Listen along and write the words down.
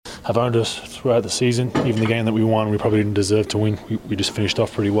have owned us throughout the season. Even the game that we won, we probably didn't deserve to win. We just finished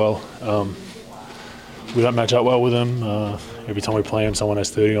off pretty well. We don't match up well with them. Every time we play them, someone has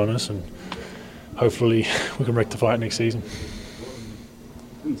 30 on us, and hopefully we can rectify it next season.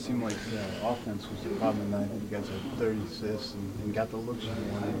 It didn't seem like offense was the problem tonight. You guys had 30 assists and got the looks you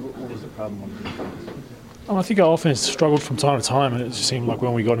wanted. What was the problem on defense? I think our offense struggled from time to time, and it just seemed like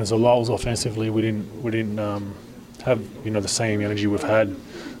when we got into lulls offensively, we didn't have the same energy we've had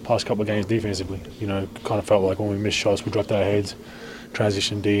past couple of games defensively. Kind of felt like when we missed shots, we dropped our heads,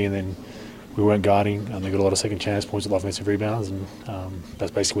 transition D, and then we weren't guarding, and they got a lot of second chance points with offensive rebounds, and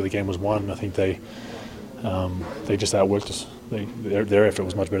that's basically where the game was won. I think they just outworked us. Their effort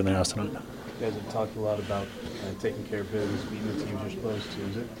was much better than ours tonight. You guys have talked a lot about taking care of business, beating the teams you're supposed to.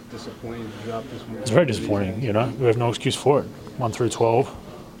 Is it disappointing to drop this one? It's very disappointing. We have no excuse for it. 1 through 12.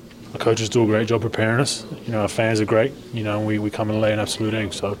 The coaches do a great job preparing us. Our fans are great. We come and lay an absolute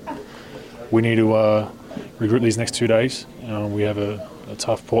egg. So we need to regroup these next 2 days. We have a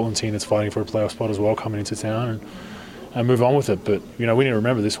tough Portland team that's fighting for a playoff spot as well coming into town, and move on with it. But we need to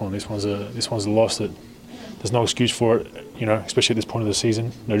remember this one. This one's a loss that there's no excuse for it. Especially at this point of the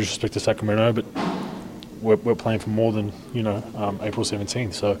season. No disrespect to Sacramento, but we're playing for more than April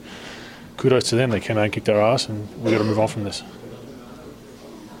 17th. So kudos to them. They came out and kicked our ass, and we got to move on from this.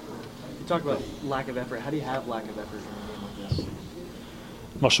 You talk about lack of effort. How do you have lack of effort in a game like this?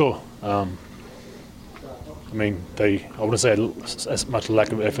 I'm not sure. I wouldn't say as much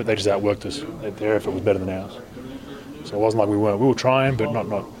lack of effort. They just outworked us. Their effort was better than ours. So it wasn't like we weren't. We were trying, but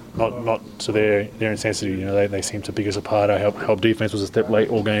not to their intensity. They seemed to pick us apart. Our help defense was a step late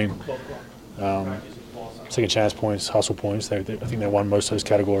all game. Second chance points, hustle points. I think they won most of those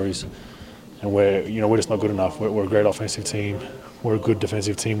categories. And we're just not good enough. We're a great offensive team. We're a good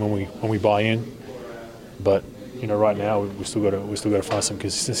defensive team when we buy in. But right now we still got to find some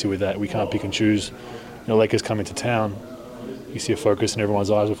consistency with that. We can't pick and choose. Lakers come into town. You see a focus in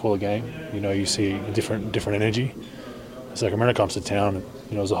everyone's eyes before the game. You see a different energy. Sacramento comes to town,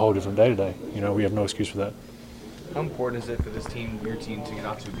 and it's a whole different day today. We have no excuse for that. How important is it for this team, your team, to get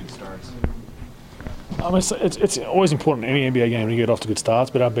off to good starts? It's always important in any NBA game to get off to good starts,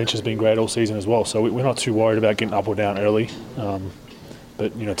 but our bench has been great all season as well, so we're not too worried about getting up or down early.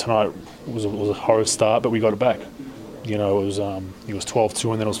 But tonight was a horrid start, but we got it back. It was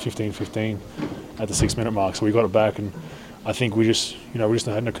 12-2, and then it was 15-15 at the 6-minute mark, so we got it back, and I think we just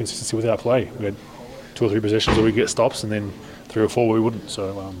had no consistency with our play. We had 2 or 3 possessions where we get stops, and then 3 or 4 where we wouldn't.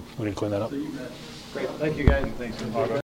 So we need to clean that up. Great, thank you guys, and thanks for the hard work.